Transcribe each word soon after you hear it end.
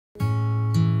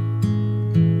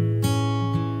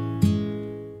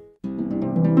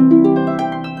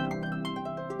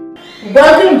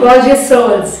Welcome, gorgeous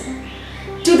souls,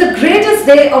 to the greatest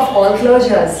day of all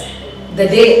closures, the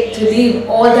day to leave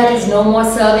all that is no more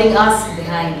serving us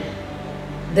behind,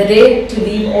 the day to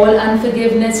leave all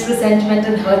unforgiveness, resentment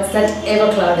and hurts that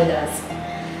ever clouded us.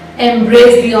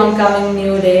 Embrace the oncoming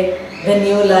new day, the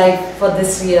new life for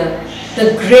this year,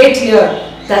 the great year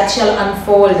that shall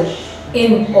unfold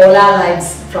in all our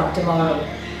lives from tomorrow.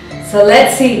 So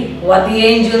let's see what the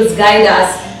angels guide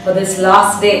us for this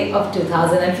last day of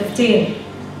 2015.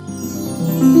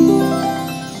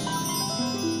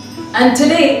 And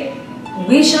today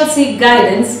we shall seek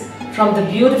guidance from the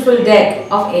beautiful deck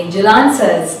of angel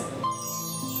answers.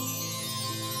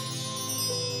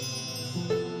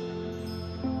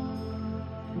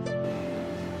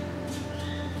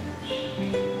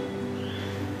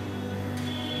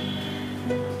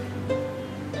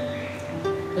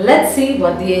 Let's see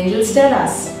what the angels tell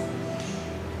us.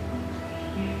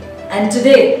 And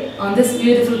today, on this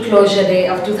beautiful closure day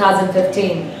of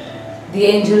 2015, the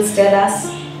angels tell us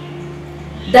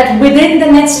that within the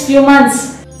next few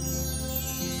months,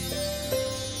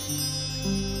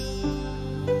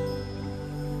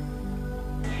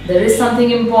 there is something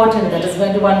important that is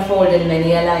going to unfold in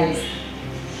many a lives.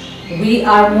 We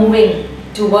are moving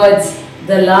towards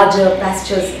the larger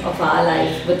pastures of our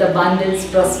life with abundance,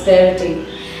 prosperity,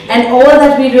 and all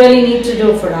that we really need to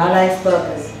do for our life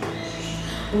purpose.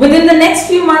 Within the next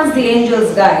few months, the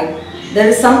angels guide, there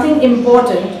is something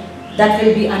important that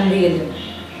will be unveiled.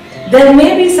 There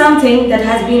may be something that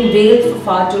has been veiled for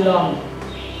far too long.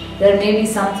 There may be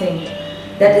something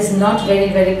that is not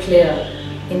very clear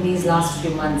in these last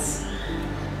few months.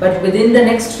 But within the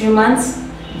next few months,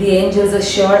 the angels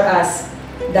assure us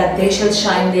that they shall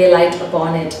shine their light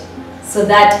upon it, so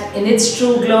that in its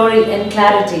true glory and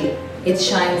clarity, it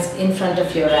shines in front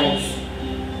of your eyes.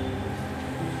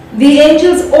 The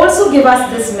angels also give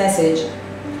us this message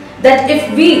that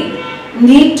if we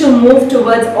need to move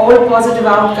towards all positive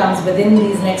outcomes within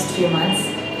these next few months,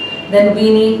 then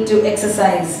we need to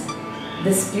exercise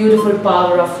this beautiful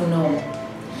power of no.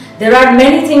 There are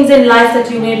many things in life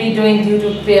that you may be doing due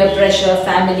to peer pressure,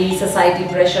 family, society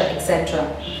pressure, etc.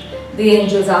 The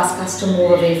angels ask us to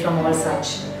move away from all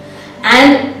such,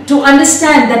 and to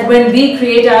understand that when we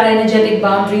create our energetic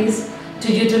boundaries,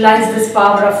 to utilize this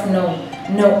power of no.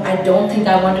 No, I don't think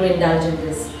I want to indulge in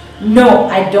this. No,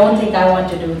 I don't think I want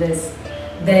to do this.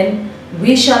 Then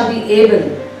we shall be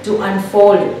able to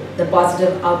unfold the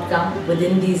positive outcome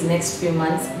within these next few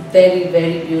months very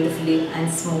beautifully and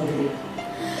smoothly.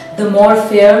 The more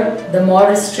fear, the more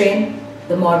restraint,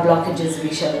 the more blockages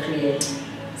we shall create.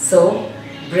 So,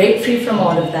 break free from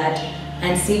all of that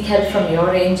and seek help from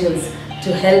your angels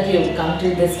to help you come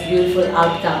to this beautiful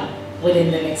outcome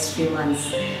within the next few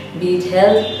months. Be it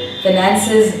health,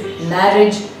 finances,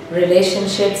 marriage,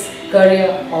 relationships,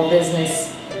 career or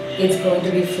business. It's going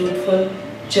to be fruitful,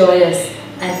 joyous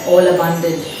and all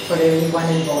abundant for everyone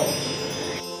involved.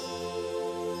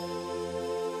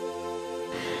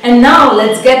 And now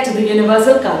let's get to the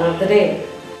universal color of the day.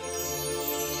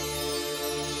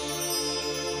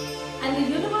 And the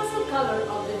universal color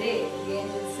of the day, the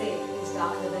angels say, is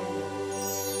dark lavender.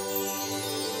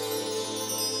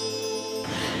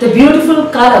 The beautiful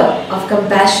color of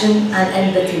compassion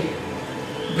and empathy.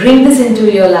 Bring this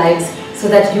into your lives so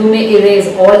that you may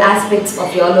erase all aspects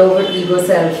of your lower ego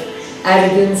self,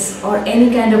 arrogance or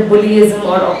any kind of bullyism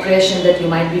or oppression that you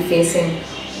might be facing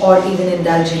or even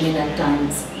indulging in at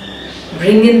times.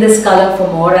 Bring in this color for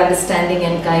more understanding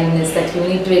and kindness that you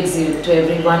need to exude to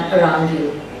everyone around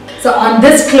you. So on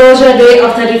this closure day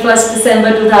of 31st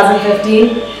December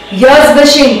 2015, here's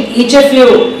wishing each of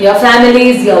you, your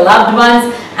families, your loved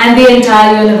ones and the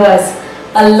entire universe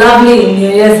a lovely New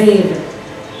Year's Eve.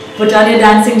 Put on your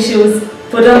dancing shoes,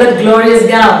 put on that glorious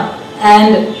gown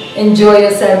and enjoy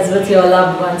yourselves with your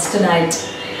loved ones tonight.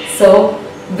 So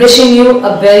wishing you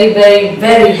a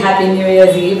very happy New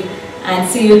Year's Eve and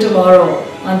see you tomorrow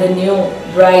on the new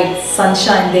bright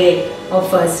sunshine day of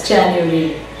 1st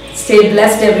January. Stay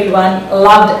blessed everyone,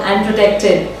 loved and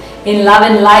protected in love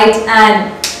and light,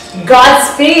 and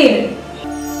Godspeed!